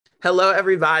Hello,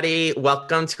 everybody.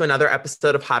 Welcome to another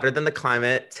episode of Hotter Than the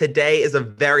Climate. Today is a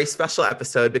very special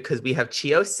episode because we have Chi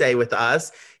Ossé with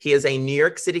us. He is a New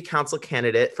York City Council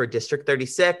candidate for District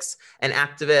 36, an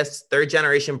activist, third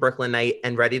generation Brooklynite,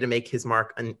 and ready to make his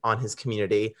mark on his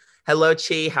community. Hello,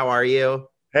 Chi. How are you?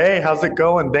 Hey, how's it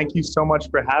going? Thank you so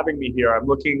much for having me here. I'm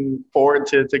looking forward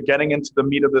to getting into the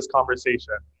meat of this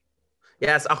conversation.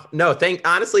 Yes. Oh, no,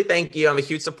 honestly, thank you. I'm a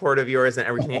huge supporter of yours and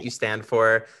everything that you stand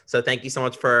for. So thank you so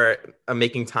much for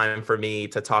making time for me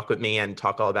to talk with me and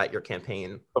talk all about your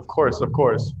campaign. Of course, of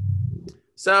course.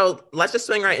 So let's just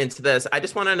swing right into this. I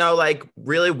just want to know, like,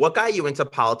 really what got you into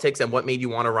politics and what made you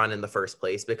want to run in the first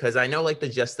place? Because I know, like, the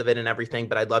gist of it and everything,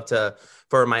 but I'd love to,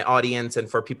 for my audience and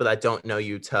for people that don't know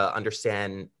you, to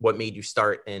understand what made you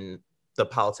start in the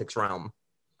politics realm.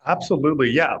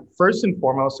 Absolutely. Yeah. First and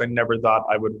foremost, I never thought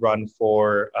I would run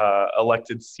for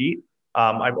elected seat.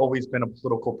 I've always been a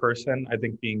political person. I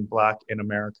think being Black in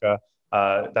America,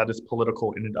 that is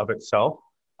political in and of itself.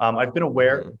 I've been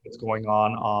aware of Mhm. what's going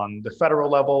on the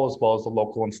federal level as well as the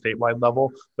local and statewide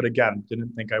level, but again, didn't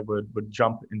think I would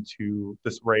jump into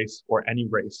this race or any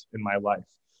race in my life.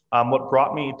 What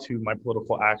brought me to my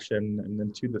political action and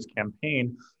then to this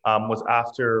campaign was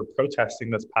after protesting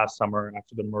this past summer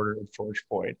after the murder of George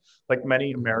Floyd. Like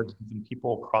many Mhm. Americans and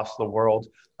people across the world,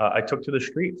 I took to the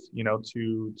streets,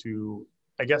 to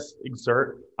I guess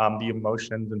exert the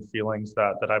emotions and feelings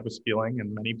that I was feeling,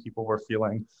 and many people were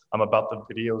feeling about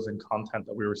the videos and content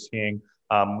that we were seeing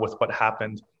with what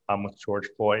happened with George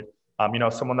Floyd.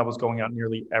 Someone that was going out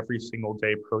nearly every single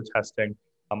day protesting.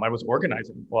 I was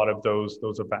organizing a lot of those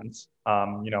events. I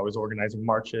was organizing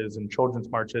marches and children's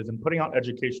marches and putting out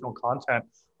educational content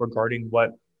regarding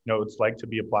what it's like to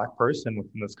be a Black person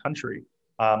within this country.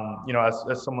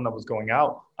 As someone that was going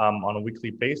out on a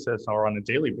weekly basis or on a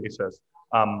daily basis,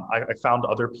 I found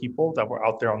other people that were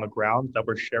out there on the ground that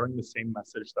were sharing the same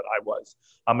message that I was.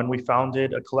 And we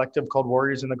founded a collective called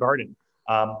Warriors in the Garden.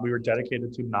 We were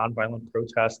dedicated to nonviolent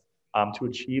protest to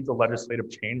achieve the legislative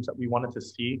change that we wanted to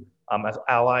see as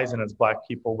allies and as Black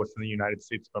people within the United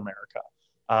States of America.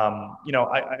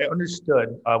 I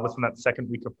understood within that second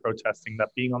week of protesting that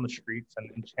being on the streets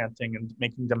and chanting and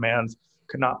making demands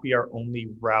could not be our only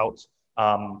route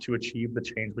to achieve the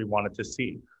change we wanted to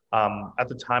see. At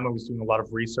the time, I was doing a lot of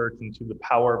research into the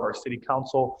power of our city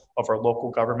council, of our local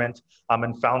government,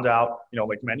 and found out,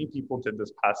 like many people did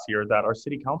this past year, that our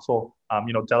city council,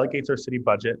 delegates our city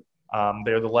budget.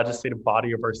 They're the legislative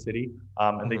body of our city,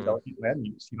 and they Mhm. delegate land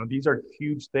use. These are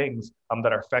huge things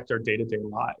that affect our day-to-day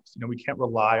lives. We can't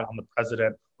rely on the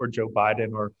president or Joe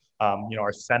Biden or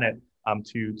our Senate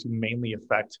to mainly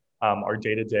affect our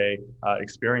day-to-day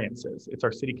experiences. It's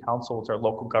our city council, it's our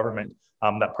local government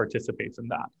that participates in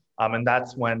that. And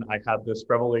that's when I had this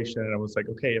revelation, and I was like,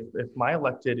 okay, if my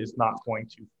elected is not going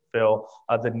to fulfill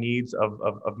the needs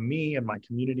of me and my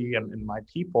community and my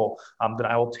people, then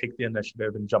I will take the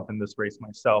initiative and jump in this race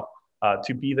myself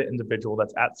to be the individual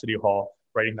that's at City Hall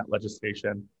writing that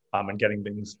legislation and getting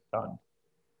things done.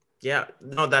 Yeah,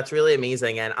 no, that's really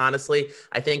amazing. And honestly,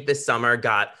 I think this summer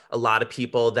got a lot of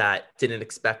people that didn't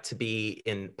expect to be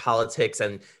in politics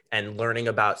and learning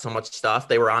about so much stuff.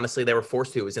 They were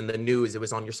forced to. It was in the news, it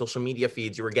was on your social media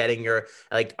feeds. You were getting your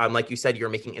like you said, you're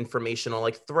making informational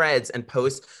like threads and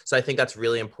posts. So I think that's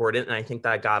really important. And I think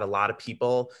that got a lot of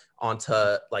people onto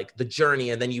like the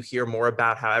journey. And then you hear more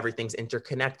about how everything's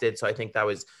interconnected. So I think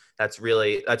that's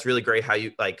really great how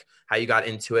you got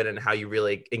into it and how you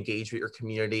really engage with your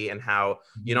community and how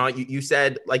you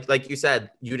said like you said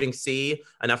you didn't see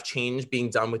enough change being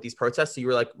done with these protests, so you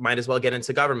were like, might as well get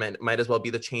into government, might as well be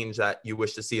the change that you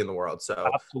wish to see in the world. So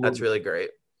that's Absolutely. really great.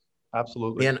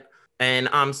 Absolutely. And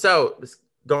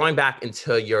going back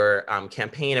into your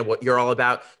campaign and what you're all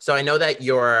about. So I know that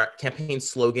your campaign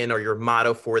slogan or your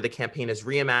motto for the campaign is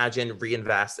reimagine,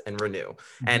 reinvest, and renew.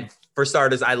 Mhm. And for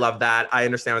starters, I love that. I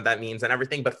understand what that means and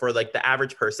everything. But for like the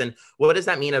average person, what does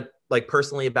that mean like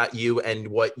personally about you and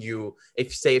what you,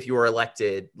 if you were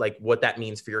elected, like what that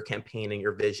means for your campaign and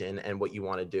your vision and what you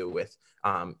want to do with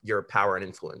your power and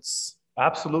influence?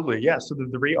 Absolutely. Yeah. So the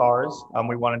three R's,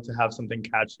 we wanted to have something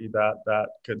catchy that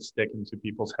could stick into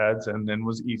people's heads and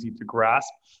was easy to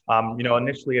grasp.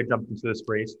 Initially I jumped into this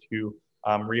race to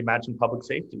reimagine public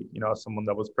safety. As someone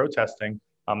that was protesting,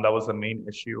 that was the main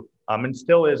issue, and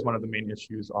still is one of the main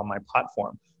issues on my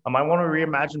platform. I want to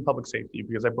reimagine public safety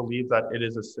because I believe that it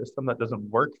is a system that doesn't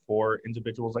work for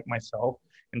individuals like myself,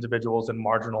 individuals in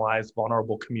marginalized,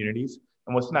 vulnerable communities.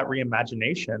 And within that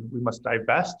reimagination, we must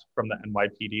divest from the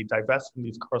NYPD, divest from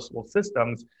these carceral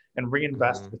systems, and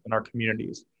reinvest Mhm. within our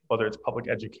communities, whether it's public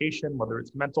education, whether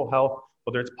it's mental health,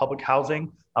 whether it's public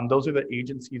housing. Those are the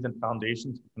agencies and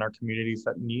foundations in our communities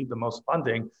that need the most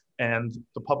funding. And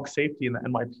the public safety and the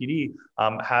NYPD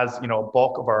has, a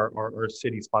bulk of our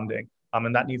city's funding.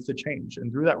 And that needs to change.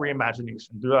 And through that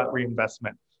reimagination, through that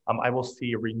reinvestment, I will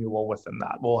see a renewal within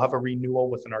that. We'll have a renewal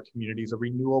within our communities, a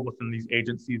renewal within these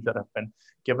agencies that have been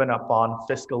given up on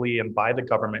fiscally and by the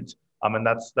government. And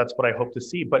that's what I hope to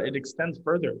see. But it extends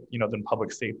further, than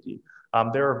public safety.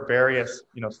 There are various,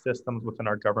 systems within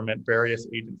our government, various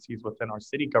agencies within our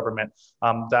city government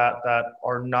that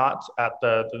are not at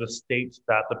the state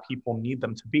that the people need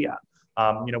them to be at.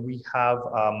 We have,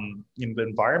 the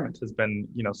environment has been,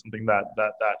 something that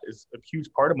is a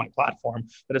huge part of my platform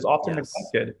that is often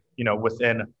neglected,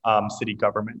 within city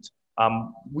government.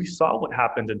 We saw what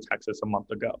happened in Texas a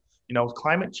month ago.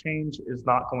 Climate change is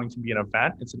not going to be an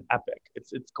event; it's an epic.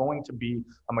 It's going to be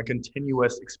a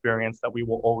continuous experience that we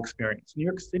will all experience. New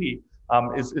York City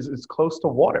is close to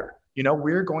water.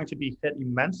 We're going to be hit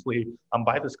immensely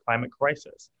by this climate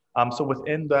crisis. So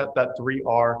within that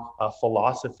 3R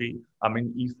philosophy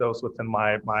and ethos within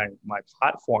my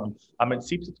platform, it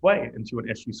seeps its way into an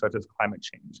issue such as climate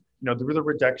change. Through the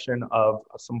reduction of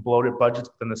some bloated budgets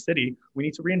within the city, we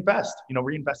need to reinvest.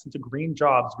 Reinvest into green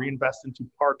jobs, reinvest into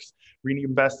parks,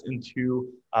 reinvest into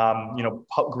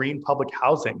green public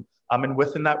housing. And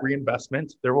within that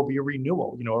reinvestment, there will be a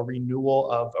renewal. A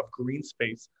renewal of green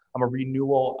space. A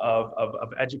renewal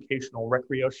of educational,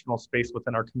 recreational space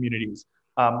within our communities.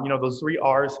 Those 3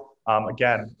 R's,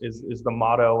 again, is the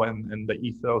motto and the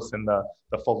ethos and the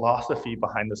philosophy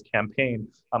behind this campaign,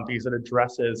 because it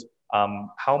addresses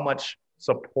how much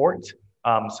support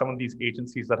some of these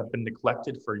agencies that have been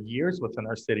neglected for years within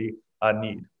our city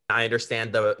need. I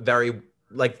understand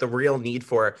the real need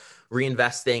for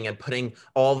reinvesting and putting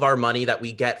all of our money that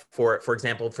we get for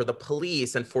example, for the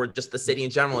police and for just the city in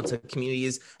general into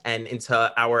communities and into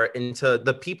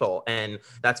the people. And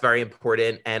that's very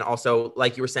important. And also,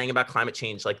 like you were saying about climate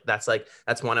change,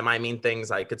 that's one of my main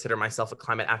things. I consider myself a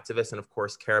climate activist and of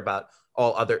course care about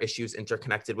all other issues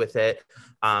interconnected with it.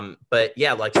 But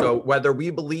yeah, so whether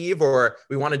we believe or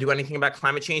we want to do anything about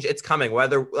climate change, it's coming,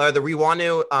 whether we want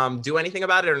to do anything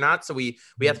about it or not. So we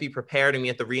have to be prepared, and we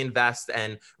have to reinvest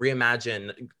and reimagine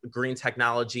green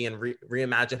technology and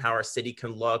reimagine how our city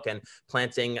can look, and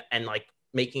planting and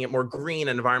making it more green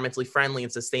and environmentally friendly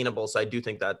and sustainable. So I do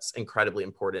think that's incredibly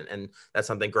important. And that's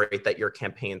something great that your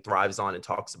campaign thrives on and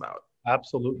talks about.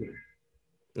 Absolutely.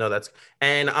 No,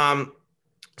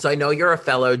 so I know you're a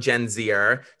fellow Gen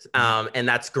Zer, and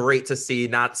that's great to see.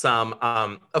 Not some,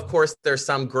 of course, there's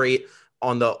some great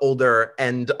on the older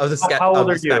end of the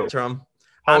spectrum.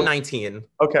 I'm 19.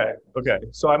 Okay.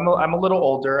 So I'm a little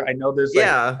older. I know there's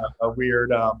a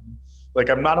weird,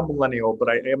 I'm not a millennial, but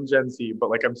I am Gen Z, but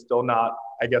I'm still not.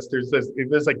 I guess there's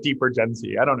deeper Gen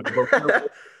Z. I don't know.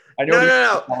 I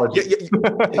know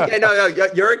no.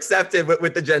 You're accepted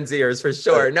with the Gen Zers for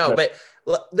sure. But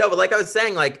like I was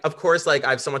saying, of course, I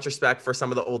have so much respect for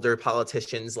some of the older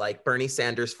politicians, like Bernie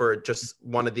Sanders, for just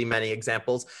one of the many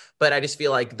examples. But I just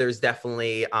feel like there's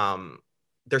definitely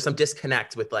there's some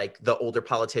disconnect with the older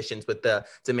politicians with the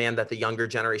demand that the younger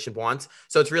generation wants.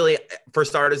 So it's really, for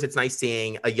starters, it's nice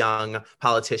seeing a young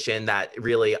politician that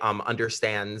really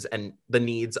understands and the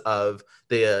needs of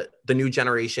the new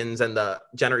generations and the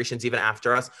generations even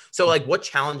after us. So what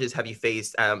challenges have you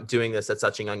faced doing this at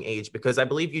such a young age? Because I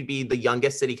believe you'd be the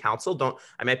youngest city council.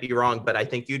 I might be wrong, but I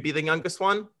think you'd be the youngest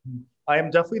one. I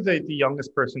am definitely the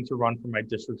youngest person to run for my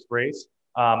district's race.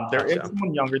 There is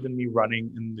someone younger than me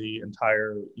running in the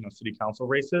entire, city council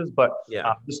races, but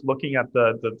just looking at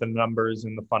the numbers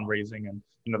and the fundraising and,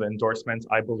 the endorsements,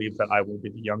 I believe that I will be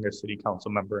the youngest city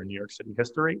council member in New York City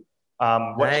history.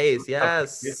 Nice,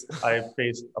 yes. I've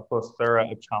faced a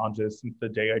plethora of challenges since the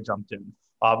day I jumped in.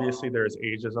 Obviously, there is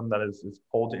ageism that is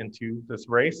pulled into this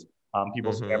race.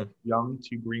 People say I'm young,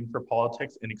 too green for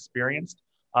politics, inexperienced.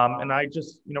 And I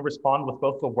just, respond with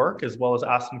both the work as well as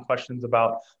ask some questions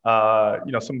about,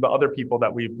 some of the other people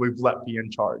that we've let be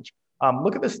in charge.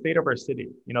 Look at the state of our city.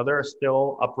 There are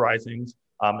still uprisings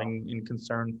in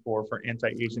concern for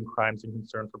anti-Asian crimes and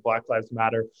concern for Black Lives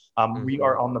Matter. We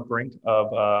are on the brink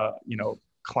of,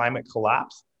 climate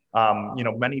collapse.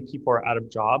 Many people are out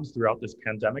of jobs throughout this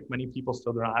pandemic. Many people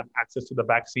still do not have access to the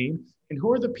vaccine. And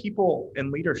who are the people in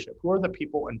leadership? Who are the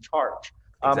people in charge?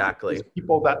 Exactly.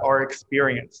 People that are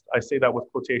experienced. I say that with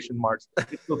quotation marks.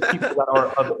 It's those people that are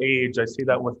of age. I say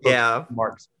that with quotation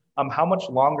marks. How much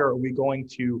longer are we going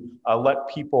to let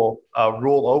people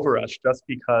rule over us just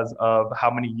because of how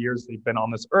many years they've been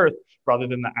on this earth, rather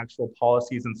than the actual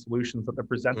policies and solutions that they're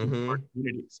presenting to our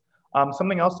communities?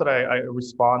 Something else that I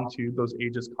respond to those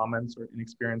ages comments or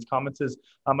inexperienced comments is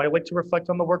I like to reflect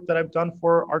on the work that I've done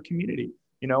for our community.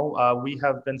 We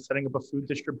have been setting up a food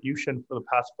distribution for the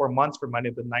past 4 months for many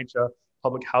of the NYCHA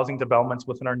public housing developments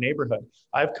within our neighborhood.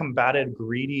 I've combated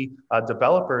greedy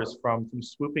developers from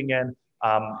swooping in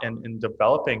and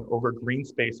developing over green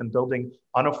space and building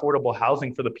unaffordable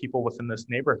housing for the people within this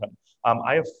neighborhood.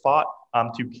 I have fought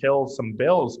to kill some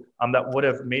bills that would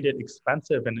have made it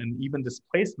expensive and even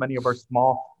displaced many of our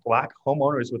small Black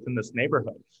homeowners within this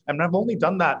neighborhood. And I've only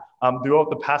done that throughout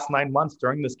the past 9 months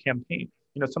during this campaign.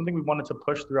 Something we wanted to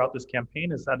push throughout this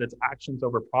campaign is that it's actions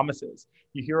over promises.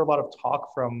 You hear a lot of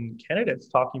talk from candidates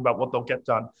talking about what they'll get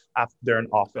done after they're in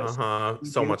office.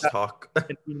 So much talk.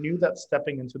 And we knew that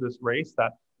stepping into this race,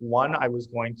 that one, I was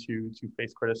going to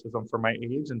face criticism for my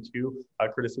age, and two,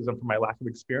 criticism for my lack of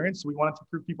experience. So we wanted to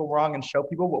prove people wrong and show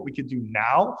people what we could do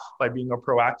now by being a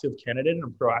proactive candidate and a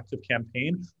proactive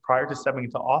campaign prior to stepping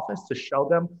into office, to show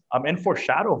them and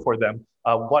foreshadow for them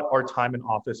what our time in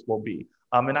office will be.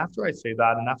 And after I say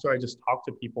that, and after I just talk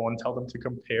to people and tell them to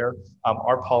compare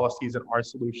our policies and our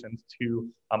solutions to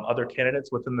other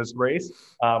candidates within this race,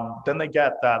 then they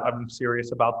get that I'm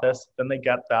serious about this. Then they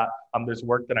get that there's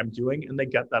work that I'm doing, and they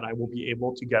get that I will be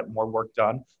able to get more work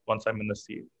done once I'm in the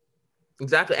seat.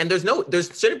 Exactly. And there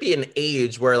shouldn't be an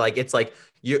age where like, it's like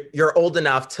you're old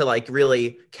enough to like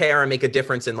really care and make a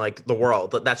difference in like the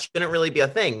world. That shouldn't really be a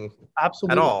thing.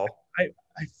 Absolutely. At all.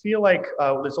 I feel like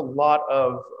there's a lot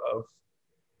of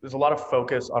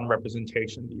focus on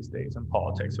representation these days in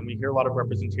politics, and we hear a lot of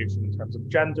representation in terms of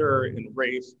gender and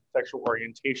race, sexual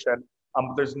orientation.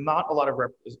 There's not a lot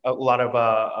of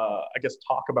I guess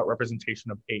talk about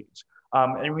representation of age.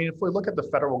 I mean, if we look at the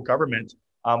federal government,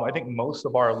 I think most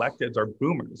of our electeds are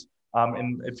boomers,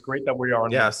 and it's great that we are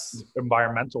on this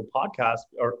environmental podcast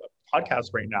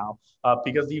right now,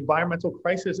 because the environmental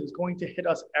crisis is going to hit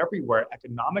us everywhere,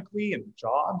 economically and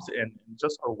jobs and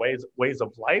just our ways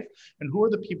of life. And who are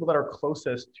the people that are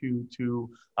closest to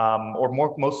or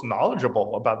most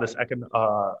knowledgeable about this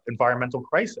environmental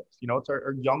crisis? It's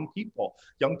our young people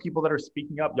that are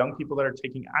speaking up, young people that are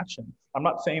taking action. I'm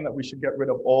not saying that we should get rid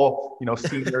of all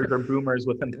seniors or boomers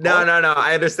within. No,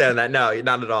 I understand that. No,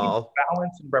 not at all.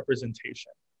 Balance and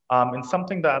representation. And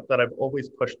something that I've always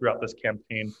pushed throughout this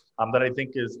campaign, that I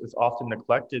think is often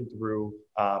neglected through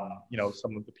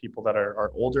some of the people that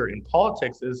are older in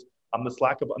politics, is this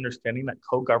lack of understanding that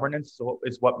co-governance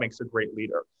is what makes a great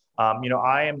leader.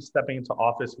 I am stepping into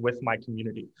office with my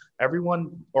community.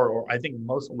 Everyone, or I think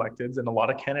most electeds and a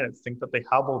lot of candidates, think that they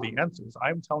have all the answers.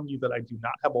 I'm telling you that I do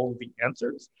not have all of the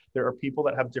answers. There are people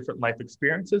that have different life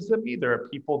experiences than me. There are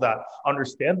people that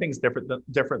understand things different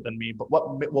than me. But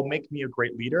what will make me a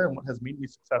great leader and what has made me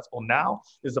successful now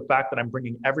is the fact that I'm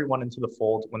bringing everyone into the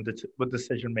fold when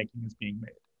decision making is being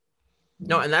made.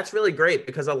 No, and that's really great,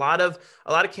 because a lot of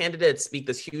candidates speak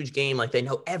this huge game, like they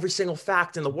know every single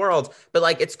fact in the world, but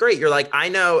like, it's great. You're like, I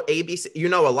know ABC, you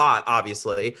know a lot,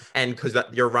 obviously, and because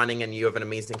you're running and you have an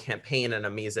amazing campaign and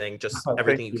amazing just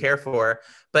everything you care for.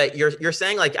 But you're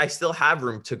saying like, I still have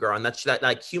room to grow, and that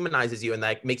like humanizes you and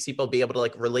that makes people be able to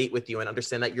like relate with you and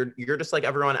understand that you're just like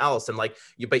everyone else, and like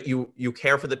you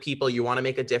care for the people, you want to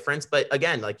make a difference. But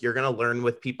again, like, you're gonna learn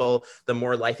with people. The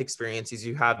more life experiences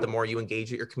you have, the more you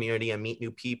engage with your community and meet new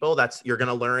people, you're going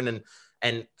to learn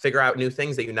and figure out new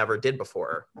things that you never did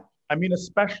before. I mean,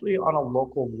 especially on a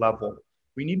local level,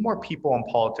 we need more people in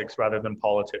politics rather than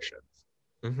politicians.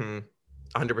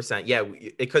 100%. Yeah.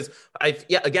 Because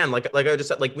again, like I just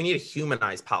said, like, we need to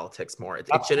humanize politics more.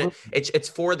 It's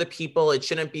for the people. It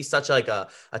shouldn't be such like a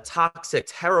toxic,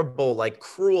 terrible, like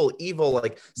cruel, evil,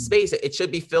 like space. It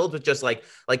should be filled with just like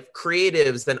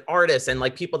creatives and artists and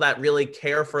like people that really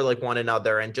care for like one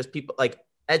another, and just people like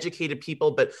educated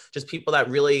people, but just people that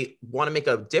really want to make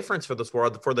a difference for this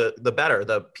world, for the better,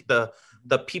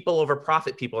 the people over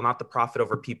profit people, not the profit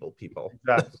over people.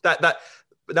 Exactly. that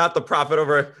not the profit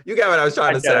over, you get what I was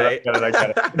trying to say. I get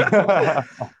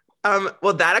it.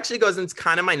 Well, that actually goes into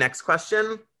kind of my next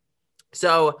question.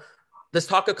 So this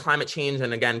talk of climate change,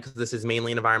 and again, because this is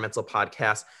mainly an environmental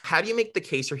podcast, how do you make the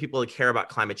case for people to care about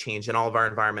climate change and all of our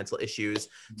environmental issues,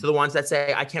 to the ones that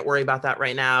say, I can't worry about that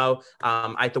right now.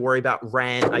 I have to worry about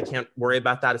rent. I can't worry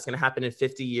about that. It's going to happen in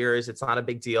 50 years. It's not a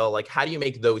big deal. Like, how do you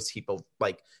make those people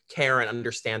like care and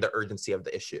understand the urgency of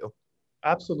the issue?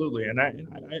 Absolutely. And I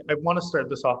want to start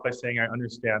this off by saying I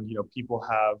understand, people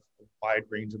have a wide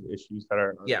range of issues that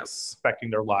are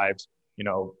affecting their lives,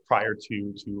 prior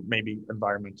to maybe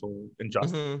environmental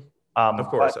injustice. Of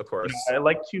course. I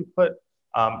like to put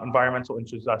environmental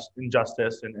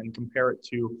injustice and compare it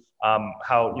to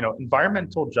how,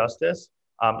 environmental justice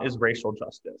is racial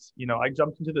justice. I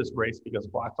jumped into this race because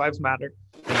Black Lives Matter.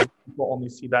 And people only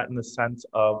see that in the sense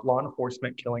of law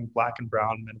enforcement killing Black and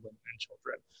brown men, women, and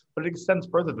children. But it extends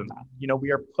further than that.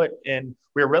 We are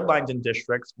redlined in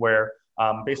districts where,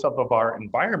 based off of our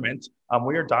environment,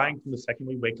 we are dying from the second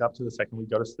we wake up to the second we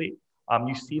go to sleep.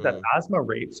 You see that asthma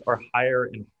rates are higher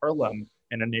in Harlem,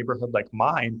 in a neighborhood like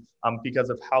mine, because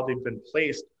of how they've been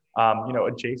placed,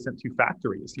 adjacent to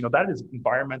factories. That is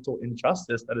environmental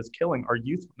injustice that is killing our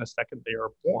youth from the second they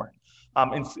are born.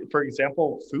 And for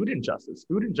example, food injustice.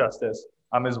 Food injustice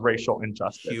is racial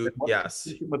injustice. Yes,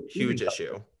 huge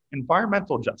issue.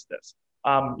 Environmental justice.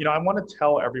 I want to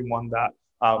tell everyone that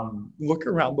look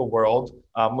around the world,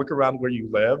 look around where you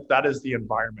live. That is the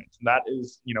environment. And that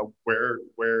is,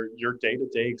 where your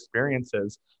day-to-day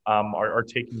experiences are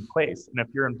taking place. And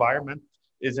if your environment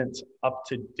isn't up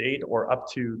to date or up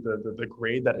to the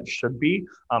grade that it should be,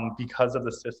 because of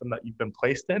the system that you've been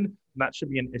placed in, that should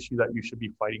be an issue that you should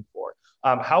be fighting for.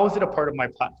 How is it a part of my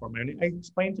platform? And I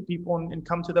explain to people and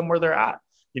come to them where they're at.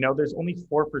 There's only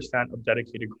 4% of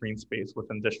dedicated green space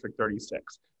within District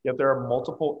 36. Yet there are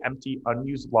multiple empty,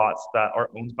 unused lots that are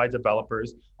owned by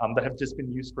developers that have just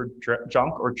been used for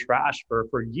junk or trash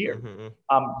for years.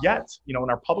 Yet, in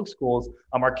our public schools,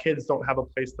 our kids don't have a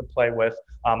place to play with.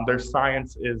 Their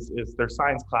science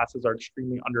classes are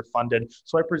extremely underfunded.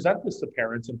 So I present this to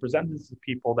parents and present this to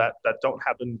people that don't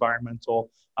have environmental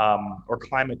or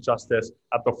climate justice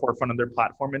at the forefront of their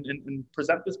platform, and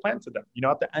present this plan to them.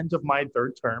 At the end of my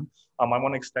third term, I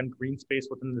want to extend green space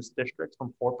within this district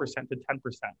from 4% to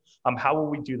 10%. How will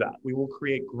we do that? We will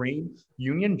create green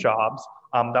union jobs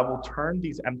that will turn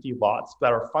these empty lots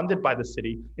that are funded by the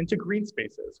city into green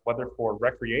spaces, whether for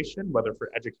recreation, whether for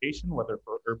education, whether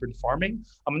for urban farming.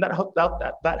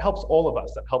 That helps all of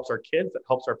us. That helps our kids. That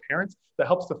helps our parents. That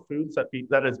helps the foods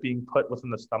that is being put within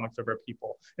the stomachs of our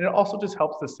people. And it also just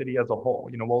helps the city as a whole.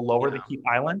 We'll lower the heat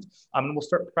island, and we'll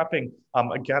start prepping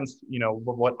against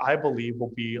what I believe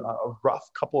will be a rough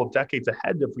couple of decades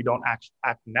ahead if we don't act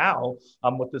now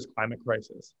with this climate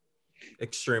crisis.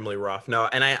 Extremely rough. No,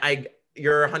 and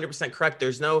you're 100% correct.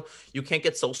 You can't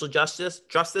get social justice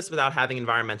without having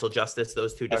environmental justice.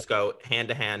 Those two just go hand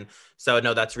to hand. So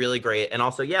no, that's really great. And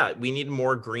also, we need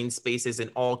more green spaces in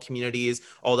all communities,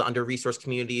 all the under-resourced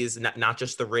communities, not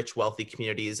just the rich, wealthy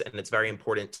communities. And it's very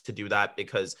important to do that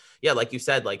because, like you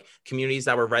said, like communities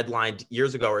that were redlined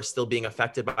years ago are still being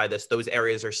affected by this. Those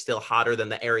areas are still hotter than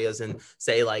the areas in,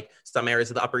 say, like some areas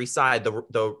of the Upper East Side,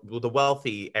 the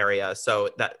wealthy area. So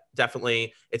that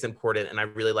definitely it's important. And I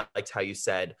really liked how you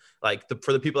said, like,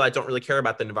 for the people that don't really care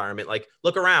about the environment, like,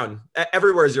 look around.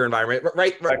 Everywhere is your environment.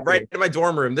 Right in my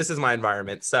dorm room. This is my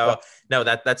environment. So no,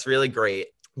 that's really great.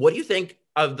 What do you think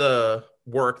of the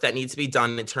work that needs to be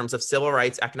done in terms of civil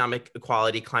rights, economic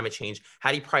equality, climate change? How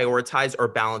do you prioritize or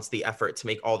balance the effort to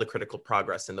make all the critical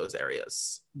progress in those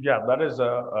areas? Yeah, that is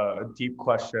a deep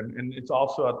question. And it's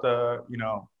also at the,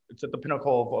 it's at the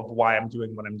pinnacle of why I'm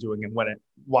doing what I'm doing and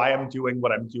why I'm doing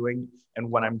what I'm doing and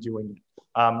when I'm doing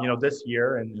it. This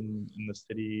year in the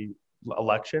city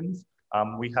elections,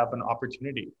 we have an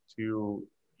opportunity to,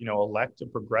 elect a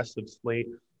progressive slate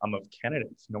of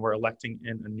candidates. We're electing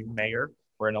in a new mayor.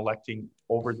 We're electing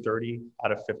over 30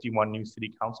 out of 51 new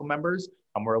city council members.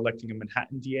 We're electing a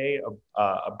Manhattan DA,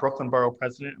 a Brooklyn borough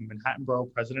president, a Manhattan borough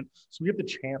president. So we have the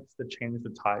chance to change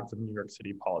the tides of New York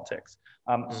City politics.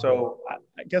 So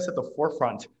I guess at the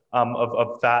forefront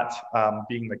of that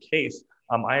being the case,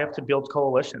 I have to build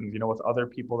coalitions, with other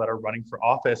people that are running for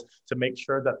office to make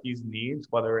sure that these needs,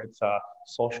 whether it's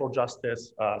social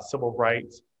justice, civil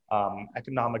rights,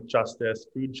 economic justice,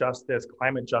 food justice,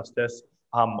 climate justice,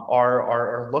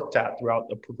 are looked at throughout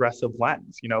the progressive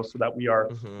lens, so that we are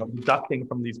deducting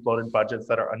from these bloated budgets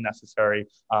that are unnecessary,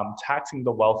 taxing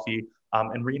the wealthy,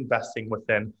 and reinvesting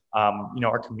within,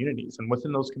 our communities. And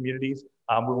within those communities,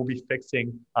 we will be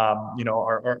fixing,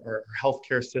 our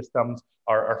healthcare systems,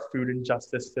 our food and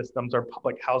justice systems, our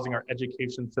public housing, our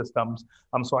education systems.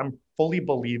 So I'm fully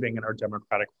believing in our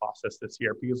democratic process this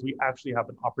year because we actually have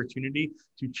an opportunity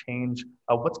to change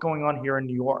what's going on here in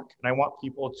New York. And I want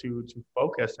people to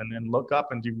focus and look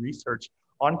up and do research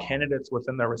on candidates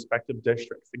within their respective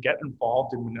districts, to get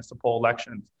involved in municipal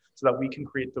elections so that we can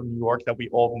create the New York that we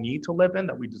all need to live in,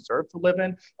 that we deserve to live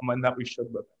in, and that we should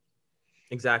live in.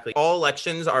 Exactly. All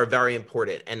elections are very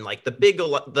important. And like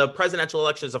the presidential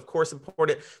elections, of course,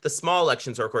 important. The small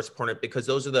elections are, of course, important because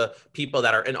those are the people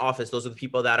that are in office. Those are the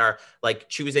people that are like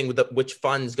choosing which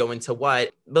funds go into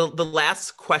what. The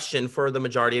last question for the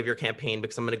majority of your campaign,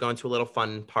 because I'm going to go into a little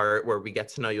fun part where we get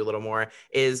to know you a little more,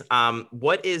 is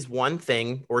what is one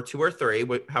thing or two or three,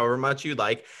 however much you'd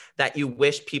like, that you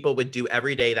wish people would do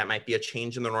every day that might be a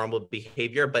change in the normal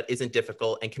behavior, but isn't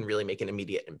difficult and can really make an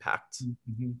immediate impact?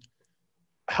 Mm-hmm.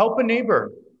 Help a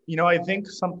neighbor. I think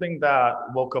something that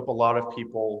woke up a lot of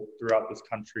people throughout this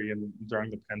country and during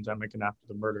the pandemic and after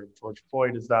the murder of George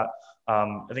Floyd is that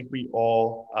I think we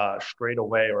all strayed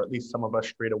away, or at least some of us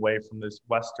strayed away from this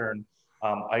Western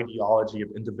ideology of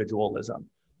individualism.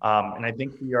 And I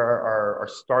think we are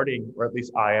starting, or at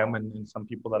least I am, and some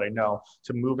people that I know,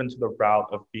 to move into the route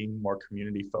of being more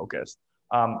community focused.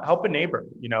 Help a neighbor,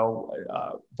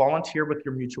 volunteer with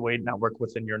your mutual aid network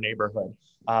within your neighborhood.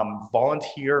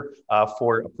 Volunteer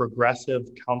for a progressive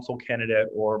council candidate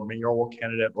or mayoral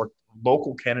candidate or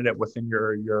local candidate within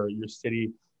your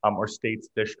city or state's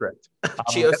district.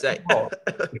 Chi Ossé.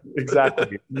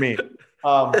 Exactly, me.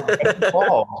 Get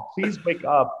involved. Please wake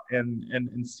up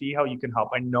and see how you can help.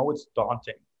 I know it's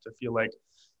daunting to feel like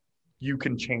you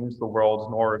can change the world,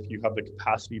 nor if you have the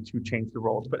capacity to change the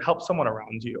world, but help someone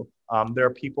around you. There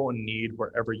are people in need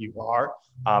wherever you are,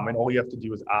 and all you have to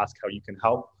do is ask how you can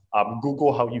help.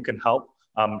 Google how you can help,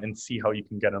 and see how you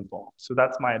can get involved. So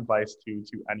that's my advice to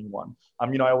anyone.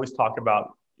 I always talk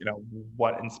about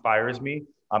what inspires me,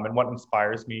 and what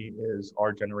inspires me is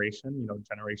our generation,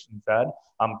 Generation Z,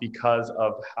 because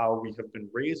of how we have been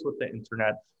raised with the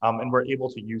internet, and we're able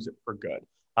to use it for good.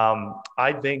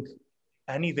 I think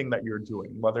anything that you're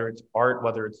doing, whether it's art,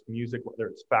 whether it's music, whether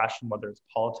it's fashion, whether it's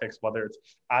politics, whether it's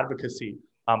advocacy,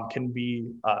 can be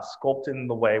sculpted in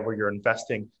the way where you're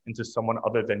investing into someone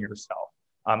other than yourself.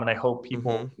 And I hope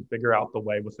people can figure out the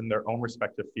way within their own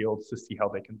respective fields to see how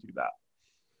they can do that.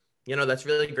 That's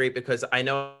really great because I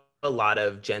know a lot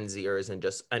of Gen Zers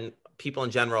and people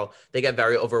in general, they get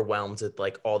very overwhelmed with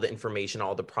like all the information,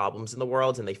 all the problems in the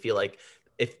world, and they feel like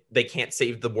if they can't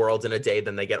save the world in a day,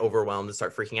 then they get overwhelmed and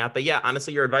start freaking out. But yeah,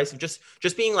 honestly, your advice of just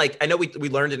being like, I know we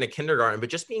learned in a kindergarten, but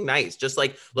just being nice, just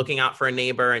like looking out for a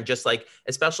neighbor, and just like,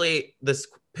 especially this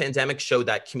pandemic showed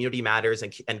that community matters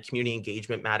and community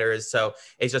engagement matters. So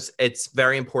it's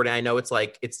very important. I know it's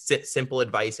simple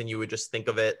advice and you would just think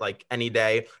of it like any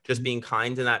day, just being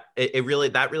kind, and that it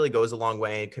really goes a long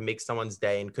way and can make someone's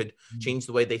day and could change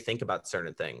the way they think about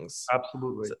certain things.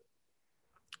 Absolutely.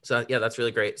 So yeah, that's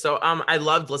really great. So I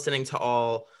loved listening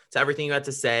to everything you had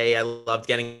to say. I loved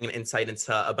getting an insight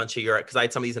into a bunch of because I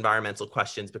had some of these environmental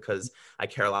questions because I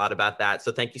care a lot about that.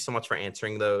 So thank you so much for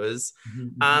answering those.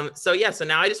 So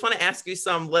now I just want to ask you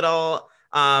some little,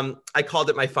 I called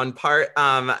it my fun part,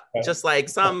 just like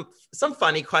some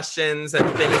funny questions and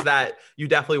things that you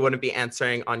definitely wouldn't be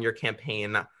answering on your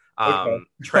campaign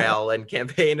trail and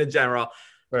campaign in general.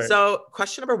 Right. So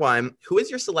question number one, who is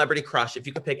your celebrity crush if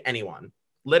you could pick anyone?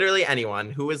 Literally anyone.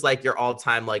 Who is like your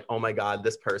all-time, like, oh my God,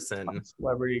 this person?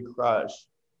 Celebrity crush.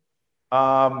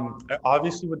 I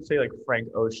obviously would say like Frank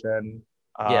Ocean.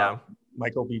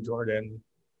 Michael B. Jordan.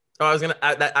 Oh, I was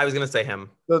gonna say him.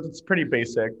 So it's pretty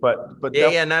basic, but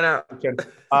no.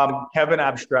 Kevin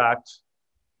Abstract.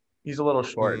 He's a little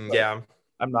short.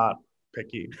 I'm not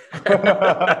picky.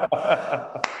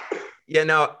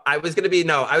 I was gonna be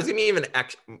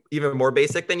even more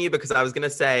basic than you because I was gonna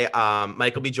say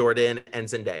Michael B. Jordan and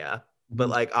Zendaya, but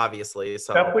like obviously,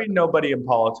 so definitely nobody in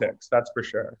politics, that's for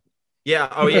sure. Yeah.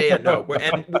 Oh yeah. No,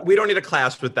 and we don't need a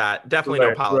clash with that. Definitely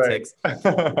no politics.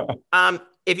 Right.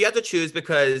 If you had to choose,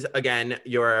 because again,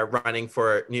 you're running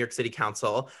for New York City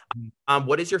Council,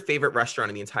 what is your favorite restaurant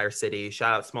in the entire city?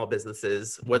 Shout out small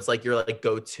businesses. What's like your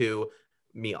go-to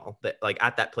meal that like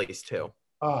at that place too?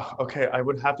 Oh, okay. I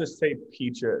would have to say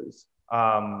Peaches.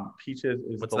 Peaches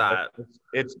is what's that?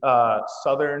 It's a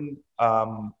southern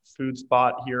food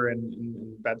spot here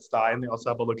in Bed-Stuy, and they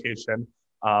also have a location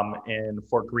in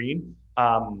Fort Greene.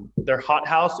 Their hot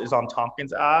house is on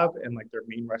Tompkins Ave, and like their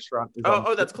main restaurant is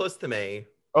that's close to me.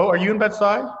 Oh, are you in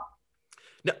Bed-Stuy?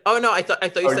 No, I thought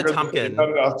you said Tompkins.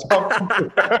 No,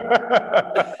 Tompkins.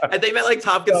 And they meant like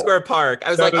Tompkins Square Park.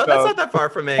 I was that's not that far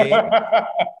from me.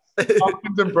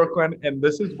 Tompkins in Brooklyn, and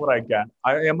this is what I get.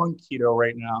 I am on keto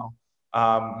right now,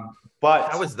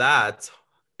 but how is that?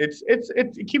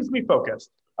 It keeps me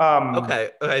focused.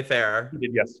 Okay, fair. I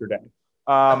did yesterday.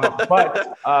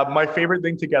 But my favorite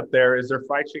thing to get there is their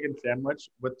fried chicken sandwich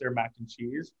with their mac and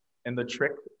cheese. And the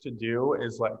trick to do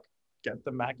is like get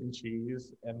the mac and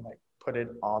cheese and like put it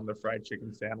on the fried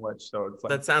chicken sandwich. So it's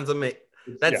like, That sounds amazing.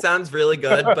 That yeah, sounds really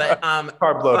good. But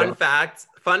carb loading.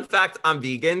 fun fact, I'm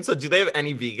vegan. So do they have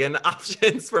any vegan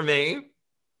options for me?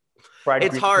 Fried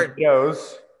It's green hard.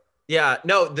 potatoes, Yeah,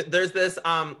 no, there's this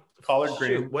collard shoot,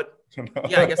 greens. what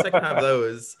yeah, I guess I can have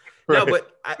those. No, Right.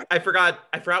 but I forgot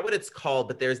what it's called,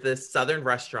 but there's this southern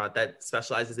restaurant that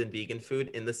specializes in vegan food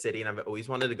in the city, and I've always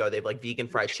wanted to go. They have like vegan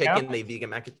fried chicken, they Champs. have vegan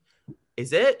mac.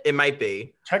 Is it? It might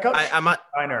be. Check out I'm not.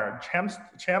 Diner.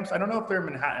 Champs. I don't know if they're in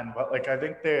Manhattan, but like I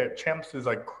think the Champs is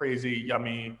like crazy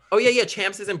yummy. Oh yeah, yeah.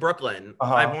 Champs is in Brooklyn.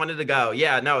 I've Uh-huh. wanted to go.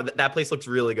 Yeah, no, that place looks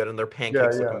really good, and their Yeah,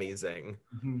 pancakes look yeah. amazing.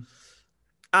 Mhm.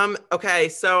 Okay,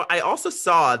 so I also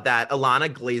saw that Alana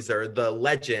Glazer, the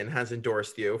legend, has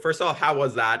endorsed you. First of all, how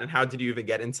was that, and how did you even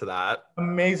get into that?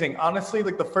 Amazing. Honestly,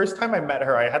 like the first time I met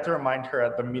her, I had to remind her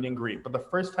at the meet and greet, but the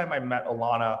first time I met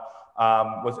Alana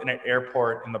was in an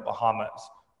airport in the Bahamas.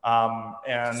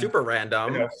 And Super yeah,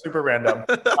 random. super random.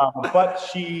 But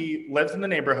she lives in the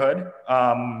neighborhood,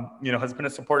 has been a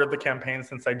supporter of the campaign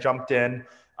since I jumped in.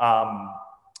 Um,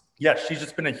 yeah, she's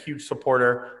just been a huge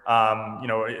supporter,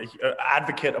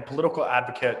 advocate, a political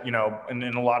advocate, in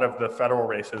a lot of the federal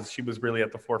races. She was really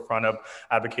at the forefront of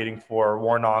advocating for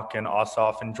Warnock and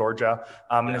Ossoff in Georgia,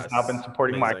 and has now been Yes,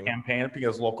 supporting my amazing. campaign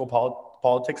because local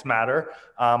politics matter.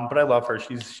 But I love her.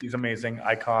 She's amazing,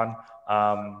 icon.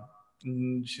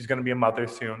 She's going to be a mother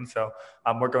soon. So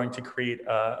we're going to create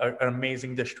an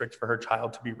amazing district for her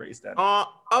child to be raised in.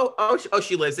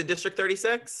 She lives in District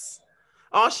 36.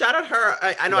 Oh, shout out her.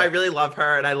 I know I Yeah. really love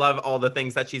her and I love all the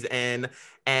things that she's in.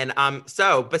 And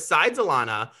so besides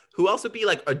Alana, who else would be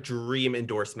like a dream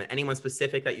endorsement? Anyone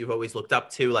specific that you've always looked up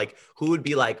to? Like who would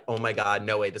be like, oh my God,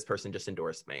 no way, this person just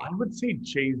endorsed me. I would say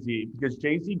Jay-Z because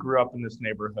Jay-Z grew up in this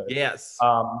neighborhood. Yes.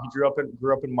 He grew up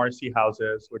in Marcy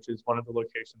Houses, which is one of the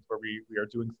locations where we are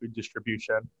doing food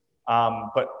distribution.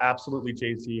 But absolutely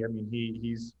Jay-Z. I mean,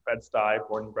 he's Bed-Stuy,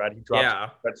 born and bred. He drops Yeah.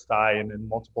 Bed-Stuy in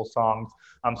multiple songs.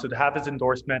 So to have his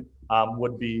endorsement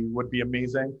would be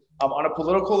amazing. On a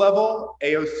political level,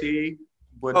 AOC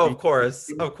would Oh, be. of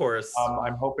course. Of course.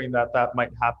 I'm hoping that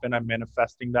might happen. I'm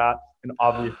manifesting that, and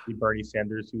obviously Bernie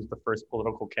Sanders, who's the first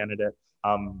political candidate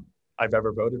I've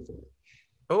ever voted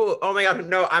for. Oh my God.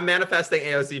 No, I'm manifesting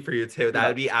AOC for you too. That Yeah.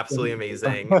 would be absolutely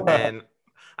amazing. And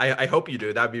I hope you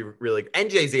do. That'd be really, and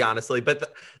Jay-Z, honestly,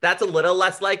 but that's a little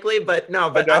less likely, but no, I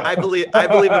but know. I believe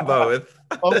in both.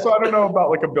 Also, I don't know about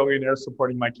like a billionaire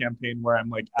supporting my campaign where I'm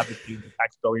like advocating to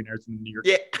tax billionaires in New York,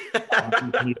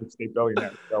 Yeah. New York State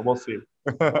billionaires. So we'll see.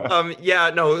 Yeah,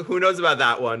 no, who knows about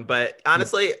that one? But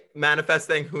honestly,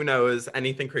 manifesting, who knows?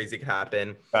 Anything crazy could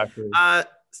happen. Exactly.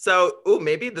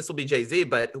 Maybe this will be Jay-Z,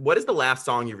 but what is the last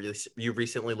song you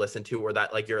recently listened to or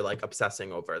that like you're like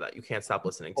obsessing over that you can't stop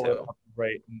listening to?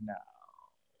 Right now.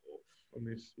 Let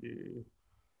me see.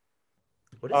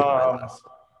 What is on my list?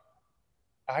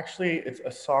 Actually, it's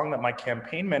a song that my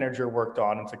campaign manager worked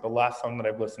on. It's like the last song that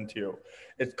I've listened to.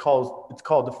 It's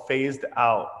called "Phased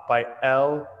Out" by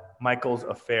L. Michael's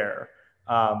Affair.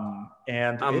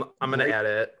 And I'm gonna add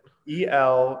it.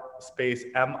 EL space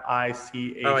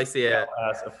MICHAELS Oh, I see it.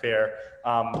 Affair.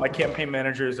 My campaign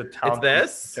manager is a It's talented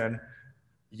this? musician.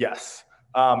 Yes.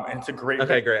 And it's a great.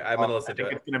 Okay, great. I'm gonna I listen to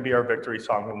think it. it's going to be our victory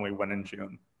song when we win in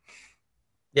June.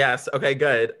 Yes. Okay,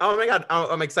 good. Oh my God.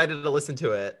 I'm excited to listen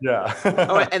to it. Yeah.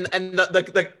 Oh, and the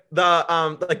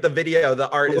like the video, the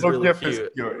art is really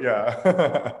cute.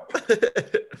 Yeah.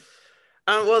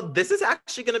 Well, this is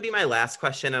actually going to be my last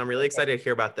question, and I'm really excited to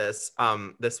hear about this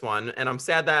one. And I'm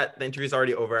sad that the interview's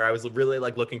already over. I was really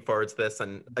like looking forward to this,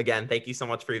 and again, thank you so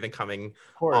much for even coming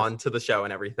Of course. on to the show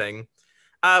and everything.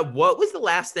 What was the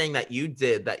last thing that you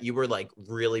did that you were like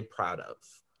really proud of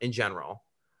in general?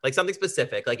 Like something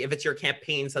specific, like if it's your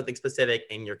campaign, something specific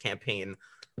in your campaign.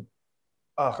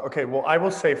 Okay. Well, I will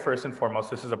say first and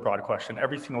foremost, this is a broad question.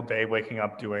 Every single day, waking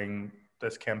up, doing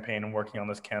this campaign and working on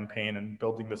this campaign and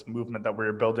building this movement that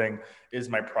we're building is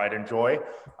my pride and joy.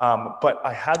 But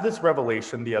I had this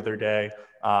revelation the other day.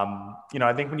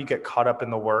 I think when you get caught up in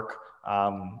the work,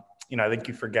 I think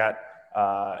you forget,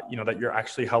 that you're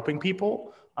actually helping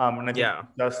people. And I think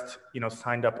we just,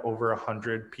 signed up over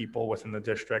 100 people within the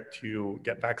district to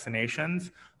get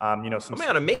vaccinations. Oh my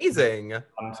God, amazing.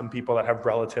 Some people that have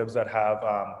relatives that have,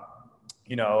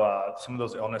 some of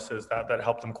those illnesses that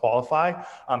help them qualify.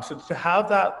 So to have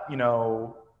that,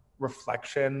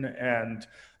 reflection and,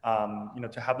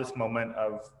 to have this moment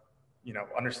of,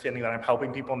 understanding that I'm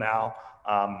helping people now,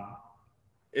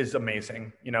 is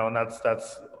amazing, and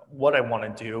that's what I want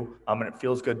to do. And it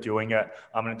feels good doing it.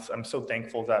 And I'm so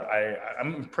thankful that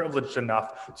I'm privileged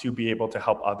enough to be able to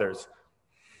help others.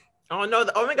 Oh no!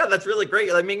 Oh my God, that's really great.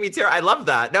 You're like making me tear. I love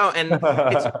that. No,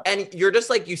 and you're just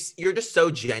like you're just so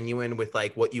genuine with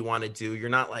like what you want to do. You're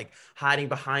not like hiding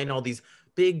behind all these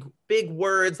big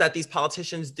words that these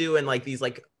politicians do and like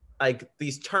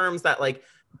these terms that like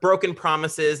broken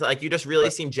promises. Like you just really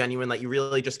seem genuine. Like you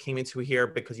really just came into here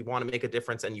because you want to make a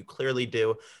difference, and you clearly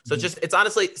do. So it's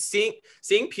honestly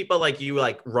seeing people like you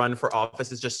like run for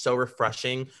office is just so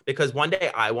refreshing, because one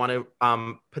day I want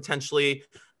to potentially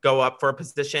go up for a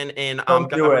position in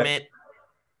government.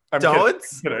 Don't.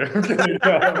 I'm kidding.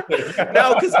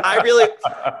 No, because I really,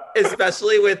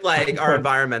 especially with like our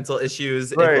environmental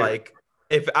issues,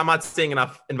 if I'm not seeing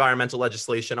enough environmental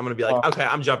legislation, I'm gonna be like, okay,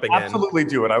 I'm jumping in. Absolutely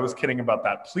do it. I was kidding about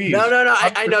that. Please. No.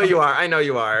 I know you are. I know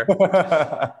you are.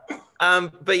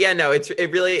 But yeah, no,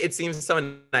 it seems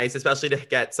so nice, especially to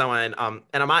get someone, and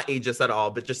I'm not ageist at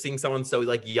all, but just seeing someone so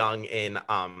like young in,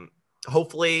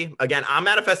 hopefully, again, I'm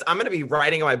going to be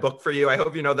writing my book for you. I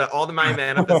hope you know that all of my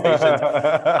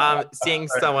manifestations, seeing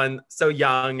someone so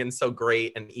young and so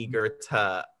great and eager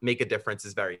to make a difference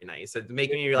is very nice. It's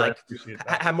making me like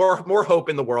have more hope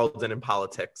in the world and in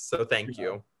politics. So thank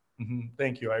you.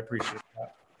 Thank you. I appreciate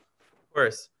that. Of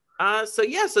course. So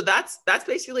that's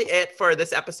basically it for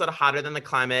this episode of Hotter Than the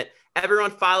Climate.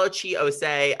 Everyone follow Chi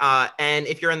Ossé. And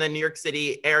if you're in the New York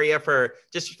City area for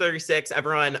District 36,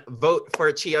 everyone vote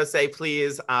for Chi Ossé,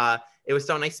 please. It was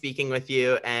so nice speaking with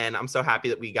you, and I'm so happy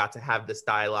that we got to have this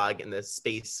dialogue and this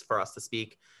space for us to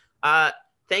speak.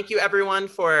 Thank you, everyone,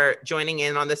 for joining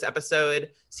in on this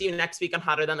episode. See you next week on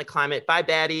Hotter Than the Climate. Bye,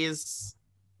 baddies.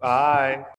 Bye.